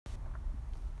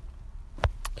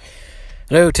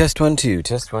Hello, test 1 2,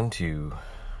 test 1 2.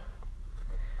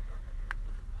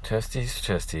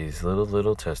 Testes,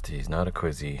 little testes, not a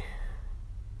quizzy.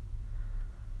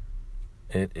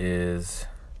 It is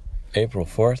April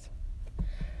 4th,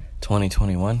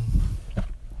 2021.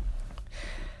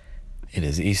 It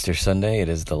is Easter Sunday. It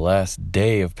is the last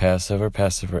day of Passover.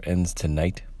 Passover ends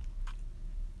tonight.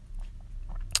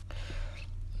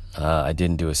 I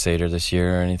didn't do a Seder this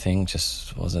year or anything.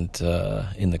 Just wasn't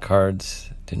in the cards.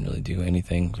 Didn't really do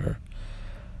anything for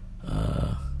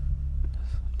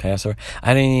Passover.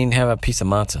 I didn't even have a piece of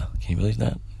matzah. Can you believe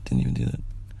that? Didn't even do that.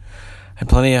 Had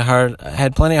plenty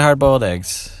of hard-boiled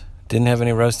eggs. Didn't have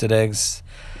any roasted eggs.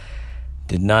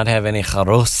 Did not have any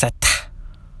charoset.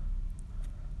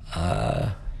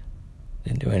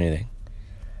 Didn't do anything.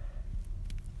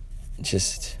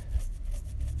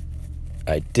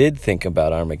 I did think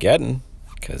about Armageddon,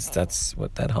 because that's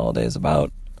what that holiday is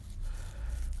about.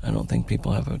 I don't think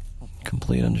people have a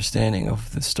complete understanding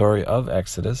of the story of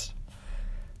Exodus,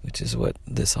 which is what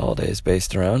this holiday is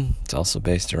based around. It's also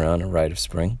based around a rite of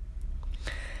spring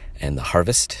and the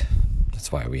harvest.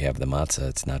 That's why we have the matzah.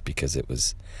 It's not because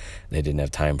they didn't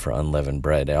have time for unleavened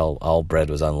bread. All bread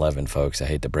was unleavened, folks. I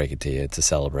hate to break it to you. It's a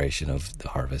celebration of the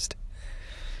harvest.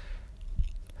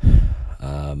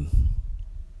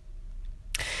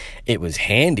 It was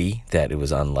handy that it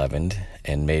was unleavened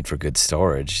and made for good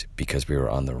storage because we were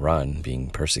on the run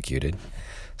being persecuted.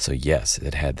 So yes,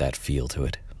 it had that feel to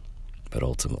it. But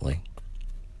ultimately,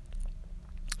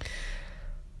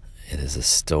 it is a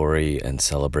story and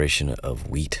celebration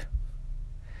of wheat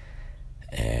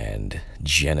and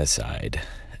genocide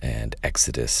and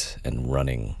exodus and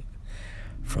running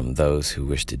from those who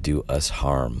wish to do us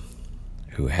harm,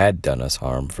 who had done us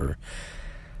harm for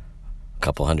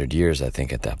couple hundred years, I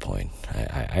think, at that point.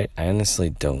 I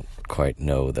honestly don't quite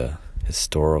know the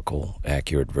historical,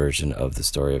 accurate version of the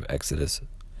story of Exodus.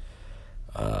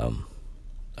 I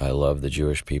love the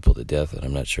Jewish people to death, and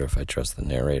I'm not sure if I trust the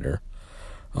narrator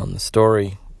on the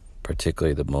story,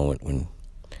 particularly the moment when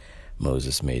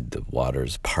Moses made the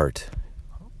waters part.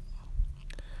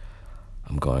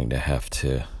 I'm going to have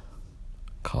to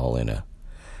call in a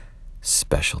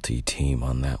specialty team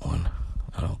on that one.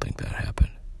 I don't think that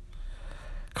happened.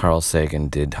 Carl Sagan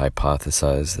did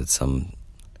hypothesize that some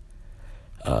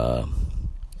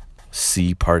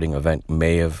sea parting event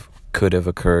could have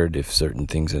occurred if certain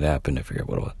things had happened. I forget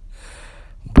what it was,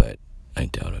 but I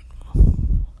doubt it.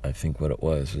 I think what it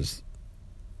was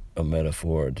a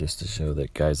metaphor just to show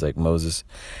that guys like Moses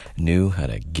knew how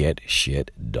to get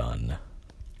shit done.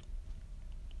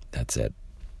 That's it.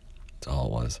 That's all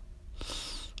it was.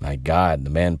 My God, the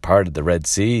man parted the Red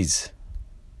Seas.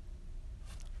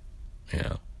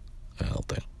 Yeah, the whole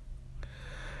thing.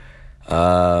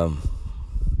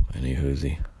 Any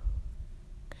hoozy.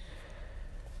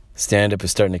 Stand-up is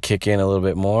starting to kick in a little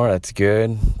bit more. That's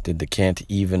good. Did the Can't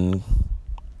Even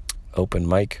open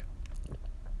mic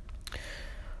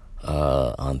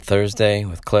on Thursday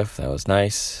with Cliff. That was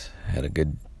nice. Had a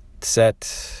good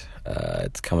set.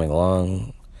 It's coming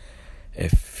along.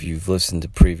 If you've listened to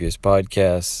previous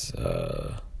podcasts,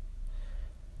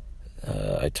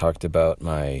 I talked about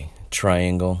my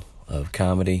triangle of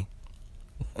comedy.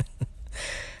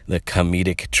 The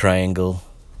comedic triangle.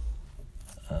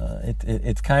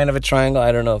 It's kind of a triangle.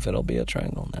 I don't know if it'll be a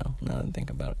triangle now that I think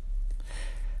about it.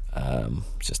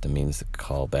 It's just a means to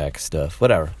call back stuff.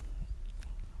 Whatever.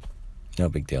 No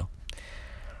big deal.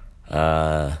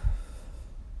 What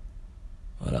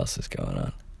else is going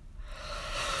on?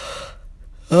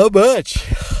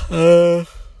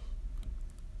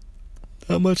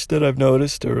 Not much that I've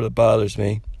noticed or that bothers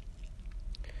me.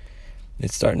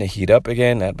 It's starting to heat up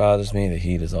again. That bothers me. The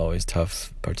heat is always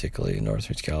tough, particularly in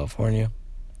Northridge, California.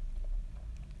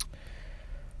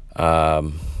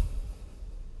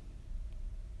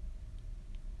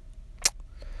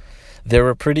 There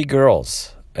were pretty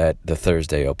girls at the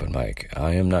Thursday open mic.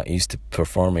 I am not used to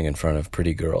performing in front of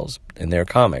pretty girls, and they're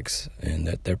comics, and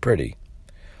that they're pretty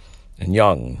and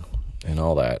young and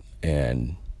all that.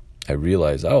 And I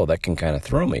realized, that can kind of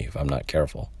throw me if I'm not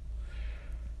careful.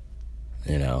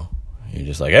 You know, you're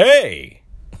just like, hey!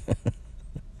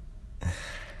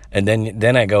 And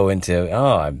then I go into,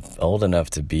 I'm old enough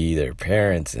to be their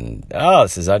parents, and,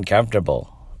 this is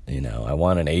uncomfortable. You know, I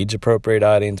want an age-appropriate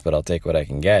audience, but I'll take what I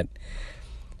can get.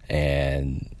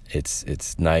 And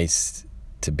it's nice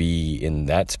to be in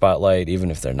that spotlight, even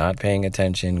if they're not paying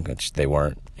attention, which they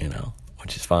weren't,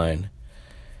 which is fine.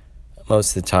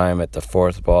 Most of the time at the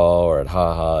Fourth Ball or at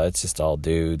Ha Ha, it's just all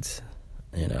dudes,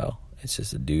 It's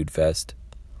just a dude fest.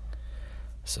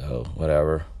 So,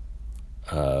 whatever.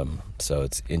 So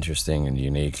it's interesting and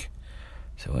unique.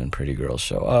 So when pretty girls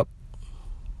show up,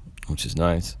 which is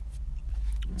nice.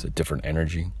 It's a different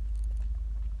energy.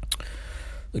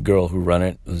 The girl who ran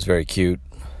it was very cute,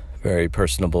 very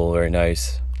personable, very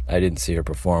nice. I didn't see her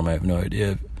perform. I have no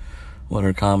idea what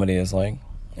her comedy is like.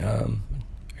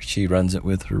 She runs it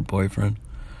with her boyfriend.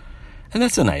 And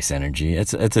that's a nice energy.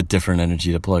 It's a different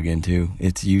energy to plug into.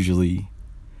 It's usually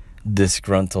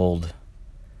disgruntled,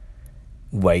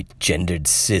 white, gendered,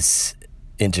 cis,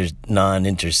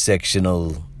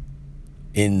 non-intersectional,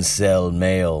 incel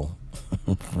male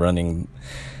running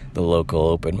the local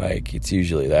open mic. It's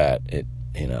usually that.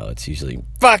 It's usually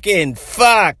fuck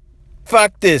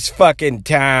this fucking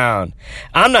town.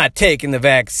 I'm not taking the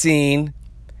vaccine.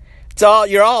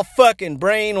 You're all fucking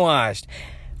brainwashed.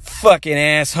 Fucking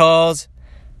assholes.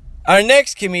 Our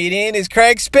next comedian is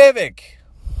Craig Spivak.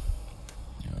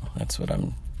 That's what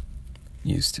I'm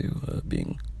used to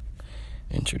being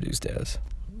introduced as.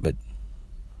 But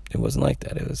it wasn't like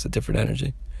that. It was a different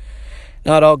energy.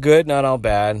 Not all good, not all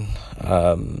bad.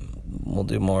 We'll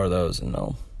do more of those and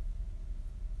I'll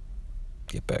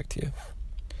get back to you.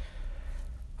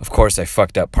 Of course, I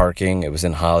fucked up parking. It was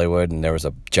in Hollywood, and there was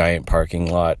a giant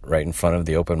parking lot right in front of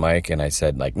the open mic, and I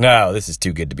said, no, this is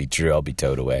too good to be true. I'll be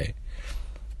towed away.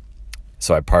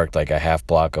 So I parked a half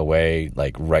block away,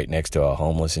 right next to a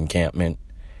homeless encampment.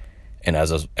 And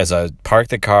as I parked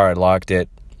the car, I locked it.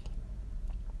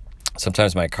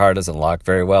 Sometimes my car doesn't lock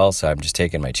very well, so I'm just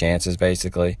taking my chances,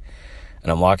 basically.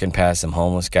 And I'm walking past some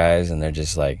homeless guys, and they're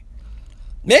just like,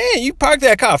 man, you parked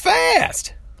that car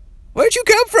fast. Where'd you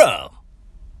come from?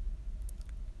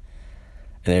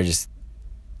 And they're just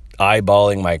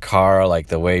eyeballing my car like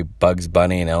the way Bugs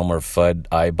Bunny and Elmer Fudd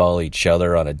eyeball each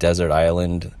other on a desert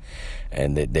island.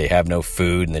 And they have no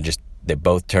food, and they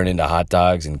both turn into hot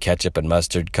dogs, and ketchup and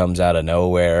mustard comes out of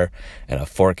nowhere, and a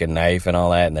fork and knife and all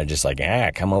that. And they're just like,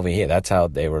 come over here. That's how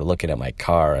they were looking at my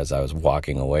car as I was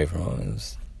walking away from them. It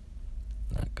was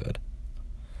not good.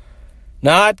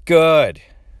 Not good.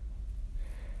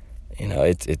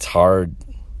 It's hard.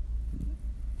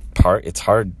 It's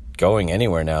hard going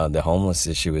anywhere now. The homeless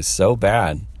issue is so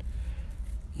bad.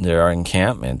 There are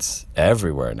encampments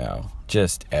everywhere now,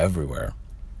 just everywhere.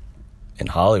 And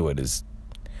Hollywood is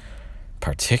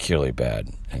particularly bad.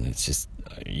 And it's just,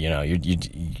 you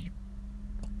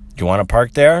want to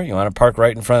park there? You want to park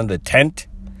right in front of the tent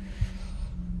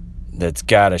that's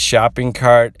got a shopping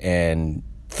cart and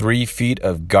 3 feet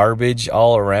of garbage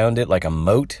all around it like a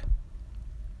moat?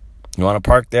 You want to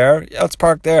park there? Yeah, let's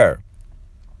park there.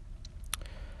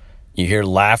 You hear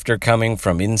laughter coming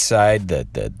from inside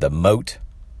the moat,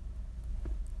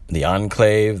 the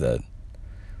enclave,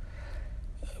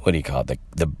 what do you call it?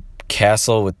 The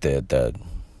castle with the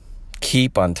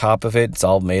keep on top of it. It's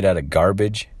all made out of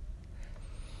garbage.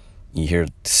 You hear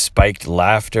spiked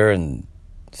laughter and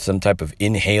some type of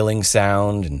inhaling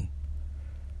sound, and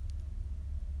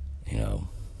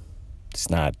it's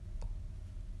not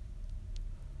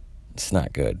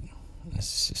good.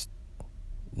 It's just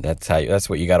that's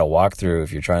what you got to walk through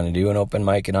if you're trying to do an open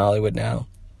mic in Hollywood now.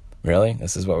 Really?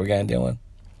 This is what we're going to deal with?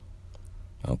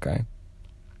 Okay.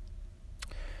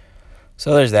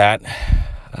 So there's that.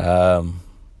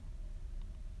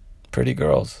 Pretty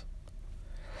girls.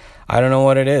 I don't know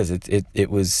what it is.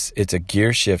 It's a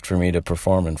gear shift for me to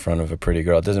perform in front of a pretty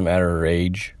girl. It doesn't matter her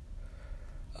age.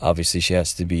 Obviously, she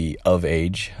has to be of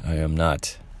age. I am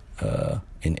not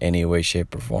in any way,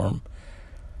 shape, or form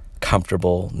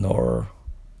comfortable nor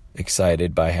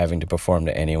excited by having to perform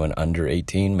to anyone under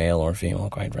 18, male or female,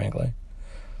 quite frankly.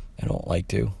 I don't like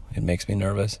to. It makes me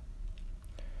nervous.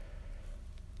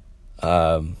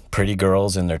 Pretty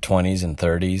girls in their 20s and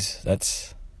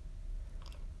 30s,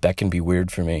 that can be weird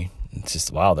for me. It's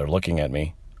just, wow, they're looking at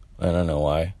me. I don't know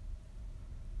why.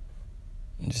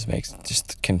 It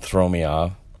just can throw me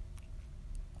off.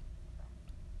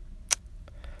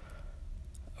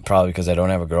 Probably because I don't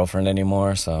have a girlfriend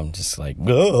anymore, so I'm just like,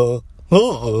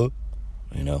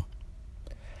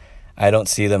 I don't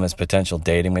see them as potential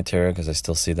dating material because I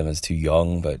still see them as too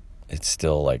young, but it's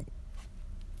still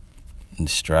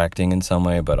distracting in some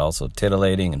way, but also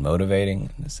titillating and motivating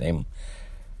in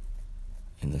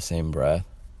the same breath,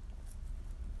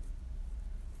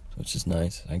 which is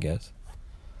nice, I guess.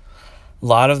 A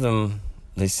lot of them,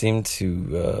 they seem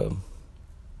to,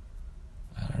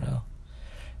 I don't know,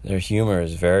 their humor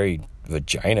is very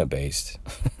vagina-based.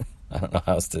 I don't know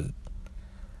how else to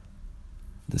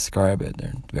describe it.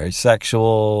 They're very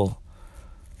sexual,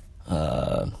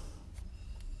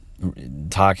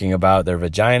 talking about their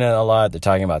vagina a lot. They're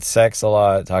talking about sex a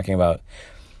lot, talking about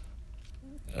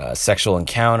sexual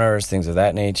encounters, things of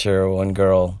that nature. One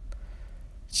girl,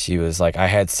 she was like, I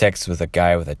had sex with a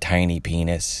guy with a tiny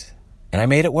penis, and I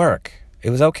made it work. It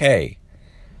was okay.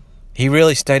 He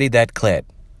really studied that clit.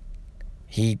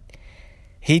 He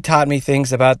taught me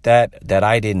things about that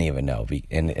I didn't even know.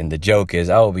 And the joke is,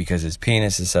 because his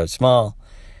penis is so small,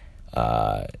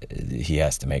 he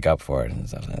has to make up for it and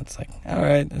stuff. And it's like, all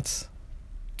right, it's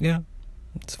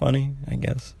funny, I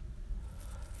guess.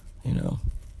 You know,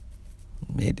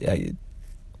 it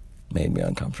made me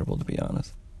uncomfortable, to be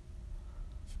honest.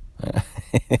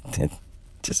 It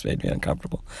just made me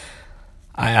uncomfortable.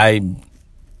 I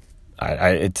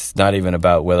it's not even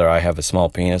about whether I have a small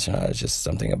penis or not. It's just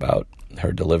something about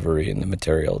her delivery and the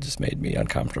material just made me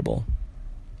uncomfortable.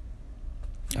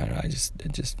 I don't know.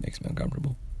 It just makes me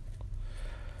uncomfortable.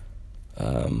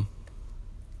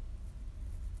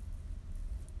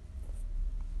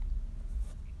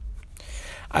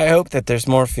 I hope that there's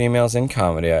more females in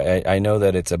comedy. I know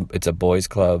that it's a boys'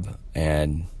 club,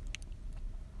 and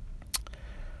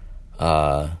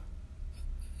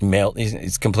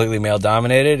it's completely male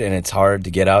dominated, and it's hard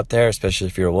to get out there, especially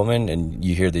if you're a woman, and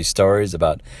you hear these stories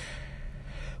about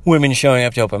women showing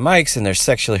up to open mics and they're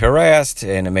sexually harassed,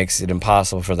 and it makes it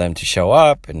impossible for them to show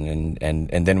up, and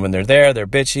then when they're there, they're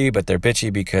bitchy, but they're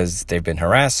bitchy because they've been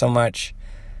harassed so much.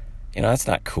 You know, that's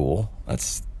not cool.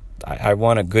 I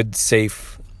want a good,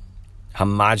 safe,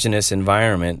 homogenous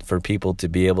environment for people to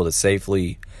be able to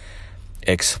safely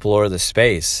explore the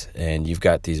space. And you've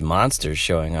got these monsters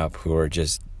showing up who are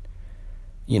just,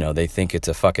 you know, they think it's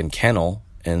a fucking kennel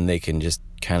and they can just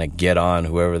kind of get on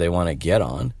whoever they want to get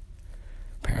on,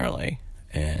 apparently.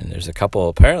 And there's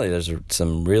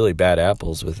some really bad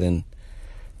apples within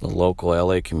the local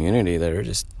LA community that are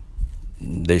just,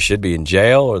 they should be in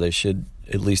jail, or they should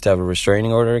at least have a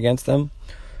restraining order against them.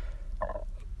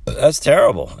 That's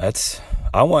terrible.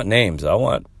 I want names. I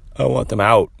want them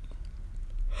out.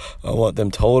 I want them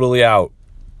totally out.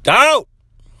 Out!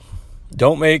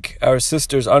 Don't make our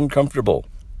sisters uncomfortable,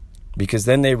 because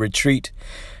then they retreat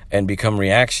and become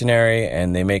reactionary,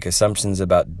 and they make assumptions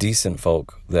about decent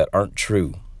folk that aren't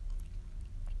true.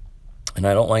 And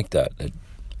I don't like that. I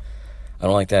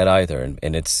don't like that either.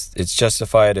 And it's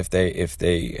justified if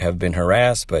they have been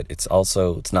harassed, but it's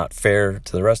not fair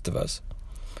to the rest of us.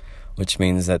 Which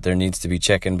means that there needs to be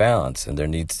check and balance, and there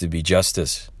needs to be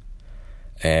justice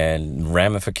and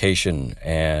ramification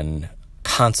and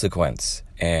consequence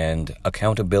and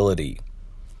accountability.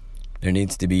 There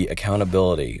needs to be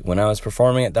accountability. When I was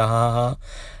performing at the Ha Ha,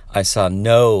 I saw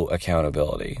no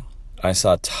accountability. I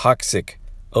saw toxic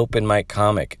open mic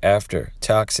comic after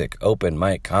toxic open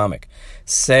mic comic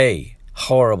say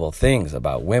horrible things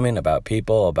about women, about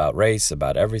people, about race,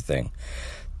 about everything.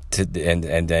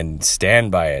 And then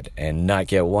stand by it and not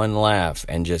get one laugh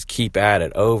and just keep at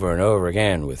it over and over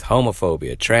again with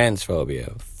homophobia,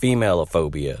 transphobia,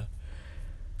 femaleophobia,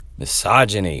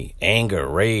 misogyny, anger,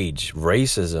 rage,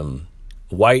 racism,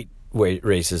 white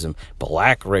racism,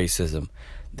 black racism.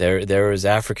 There was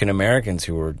African Americans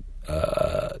who were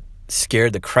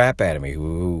scared the crap out of me,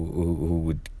 who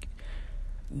would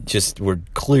just were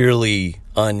clearly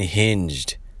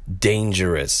unhinged,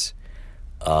 dangerous,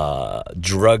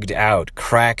 drugged out,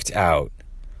 cracked out,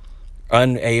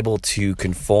 unable to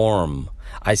conform.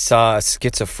 I saw a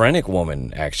schizophrenic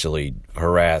woman actually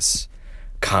harass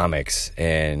comics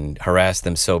and harass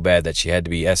them so bad that she had to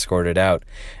be escorted out,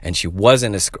 and she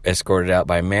wasn't escorted out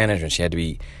by management. She had to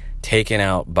be taken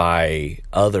out by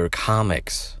other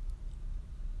comics.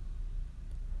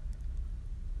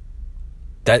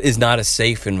 That is not a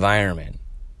safe environment.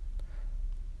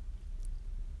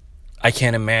 I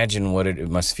can't imagine what it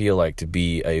must feel like to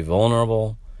be a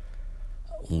vulnerable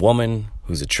woman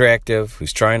who's attractive,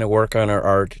 who's trying to work on her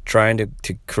art, trying to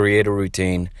create a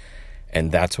routine,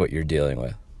 and that's what you're dealing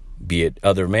with. Be it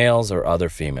other males or other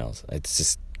females. It's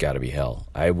just got to be hell.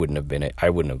 I wouldn't have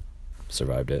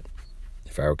survived it.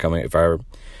 If I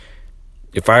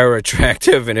were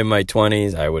attractive and in my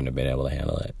 20s, I wouldn't have been able to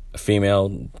handle it. A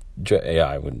female,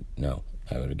 I would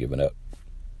have given up.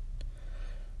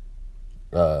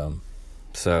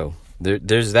 So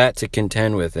there's that to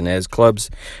contend with, and as clubs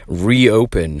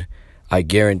reopen, I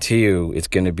guarantee you it's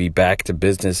going to be back to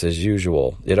business as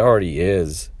usual. It already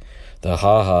is. The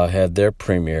Ha Ha had their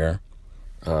premiere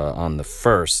on the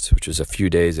 1st, which was a few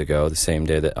days ago, the same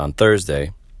day that on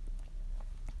Thursday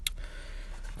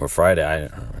or Friday. I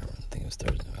don't remember. I think it was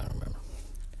Thursday. I don't remember.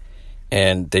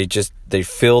 And they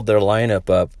filled their lineup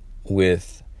up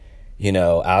with,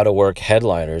 out of work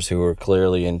headliners who were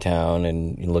clearly in town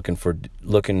and looking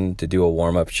to do a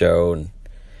warm up show, and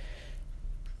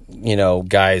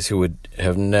guys who would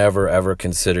have never ever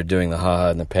considered doing the Ha Ha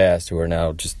in the past, who are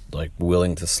now just like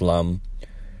willing to slum,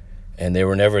 and they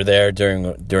were never there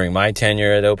during my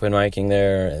tenure at open micing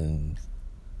there, and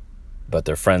but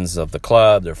they're friends of the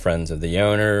club, they're friends of the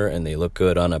owner, and they look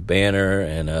good on a banner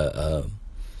and a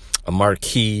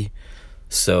marquee,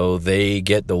 so they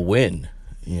get the win,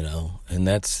 and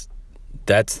that's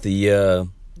the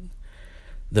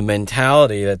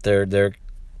mentality that they're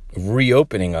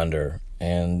reopening under,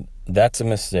 and that's a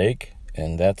mistake,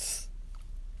 and that's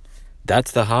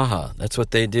the haha. That's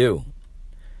what they do.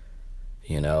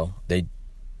 They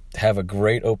have a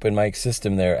great open mic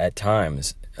system there at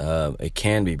times. It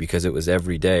can be because it was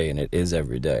every day, and it is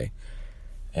every day,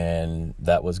 and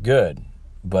that was good,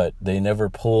 but they never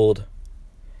pulled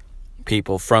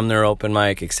people from their open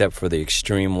mic except for the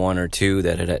extreme one or two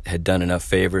that had done enough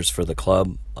favors for the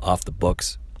club off the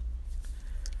books.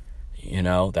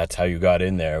 That's how you got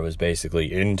in there. It was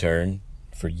basically intern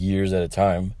for years at a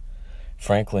time.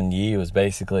 Franklin Yee was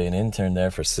basically an intern there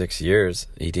for 6 years.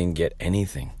 He didn't get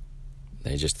anything.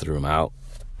 They just threw him out.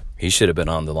 He should have been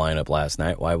on the lineup last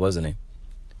night. Why wasn't he?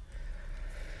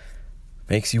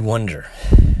 Makes you wonder.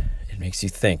 It makes you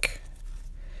think.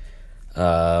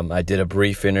 I did a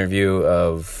brief interview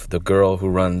of the girl who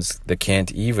runs the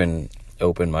Can't Even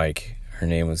open mic. Her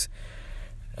name was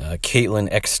Caitlin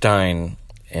Eckstein.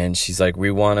 And she's like,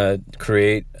 we want to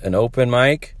create an open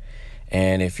mic.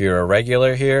 And if you're a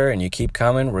regular here and you keep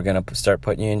coming, we're going to start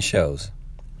putting you in shows.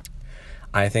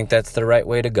 I think that's the right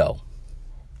way to go.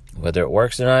 Whether it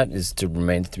works or not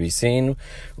remains to be seen.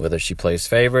 Whether she plays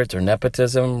favorites or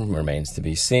nepotism remains to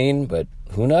be seen. But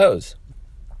who knows?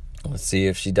 Let's see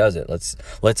if she does it.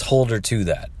 Let's hold her to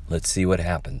that. Let's see what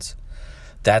happens.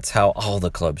 That's how all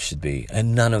the clubs should be.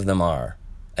 And none of them are.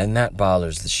 And that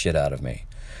bothers the shit out of me.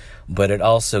 But it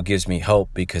also gives me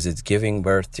hope because it's giving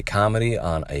birth to comedy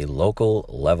on a local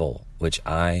level, which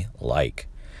I like.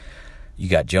 You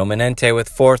got Joe Menente with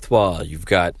Fourth Wall. You've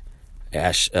got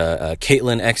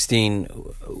Caitlin Eckstein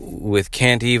with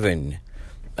Can't Even.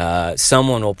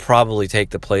 Someone will probably take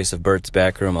the place of Bert's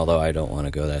Backroom, although I don't want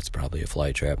to go. That's probably a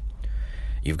fly trap.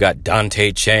 You've got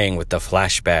Dante Chang with The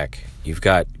Flashback. You've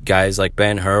got guys like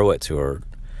Ben Hurwitz who are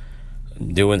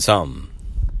doing something.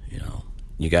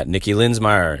 You got Nikki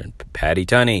Linsmeyer and Patty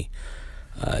Tunney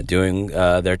doing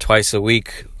their twice a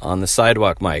week on the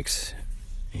sidewalk mics.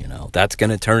 That's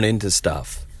going to turn into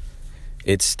stuff.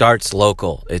 It starts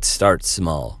local. It starts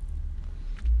small.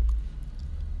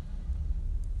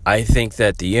 I think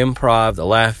that the Improv, the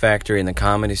Laugh Factory, and the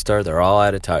Comedy Store, they're all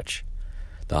out of touch.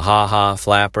 The Ha Ha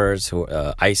Flappers,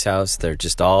 Ice House, they're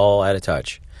just all out of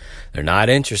touch. They're not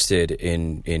interested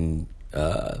in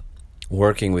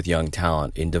working with young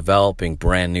talent, in developing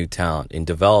brand new talent, in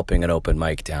developing an open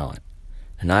mic talent.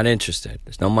 They're not interested.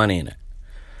 There's no money in it.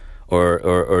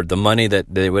 Or the money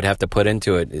that they would have to put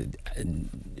into it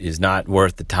is not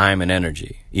worth the time and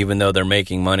energy, even though they're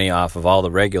making money off of all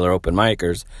the regular open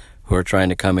micers who are trying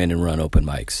to come in and run open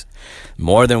mics.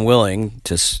 More than willing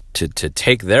to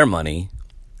take their money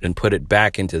and put it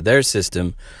back into their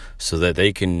system so that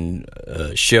they can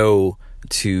show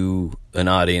to an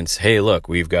audience, hey, look,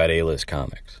 we've got A-list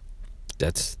comics.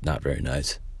 That's not very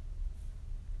nice.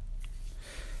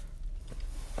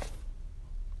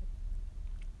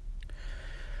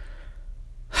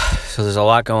 So there's a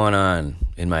lot going on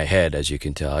in my head, as you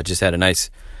can tell. I just had a nice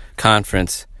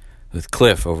conference with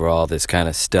Cliff over all this kind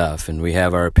of stuff, and we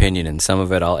have our opinion, and some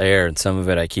of it I'll air, and some of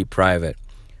it I keep private.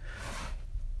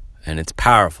 And it's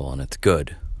powerful, and it's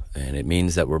good, and it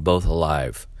means that we're both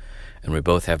alive, and we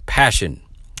both have passion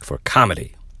for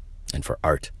comedy and for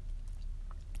art.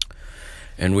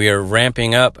 And we are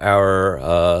ramping up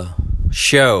our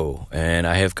show, and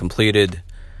I have completed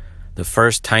the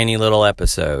first tiny little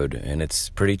episode, and it's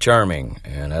pretty charming,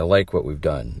 and I like what we've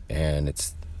done, and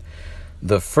it's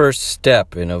the first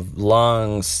step in a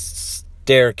long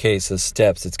staircase of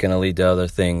steps that's going to lead to other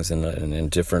things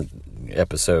and different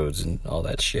episodes and all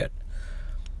that shit.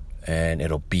 And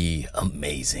it'll be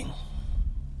amazing.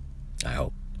 I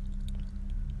hope.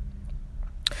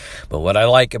 But what I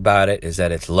like about it is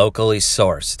that it's locally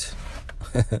sourced.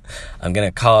 I'm going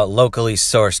to call it locally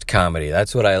sourced comedy.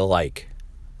 That's what I like.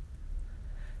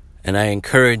 And I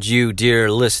encourage you,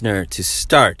 dear listener, to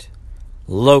start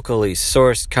locally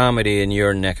sourced comedy in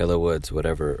your neck of the woods,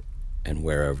 whatever and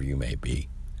wherever you may be.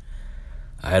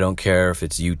 I don't care if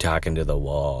it's you talking to the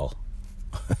wall.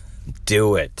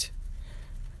 Do it.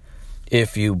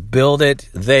 If you build it,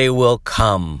 they will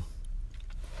come.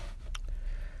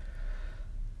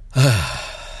 At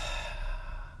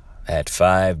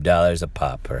 $5 a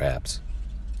pop, perhaps.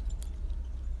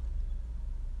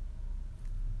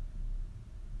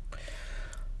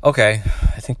 Okay,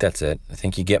 I think that's it. I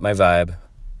think you get my vibe.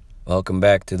 Welcome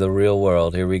back to the real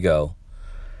world. Here we go.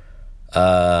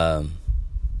 I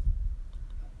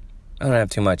don't have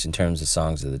too much in terms of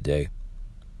songs of the day.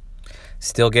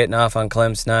 Still getting off on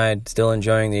Clem Snide. Still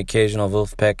enjoying the occasional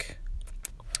Wolf Pick.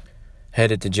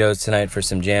 Headed to Joe's tonight for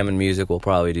some jamming music. We'll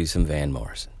probably do some Van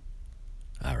Morrison.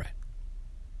 All right.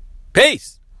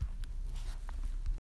 Peace!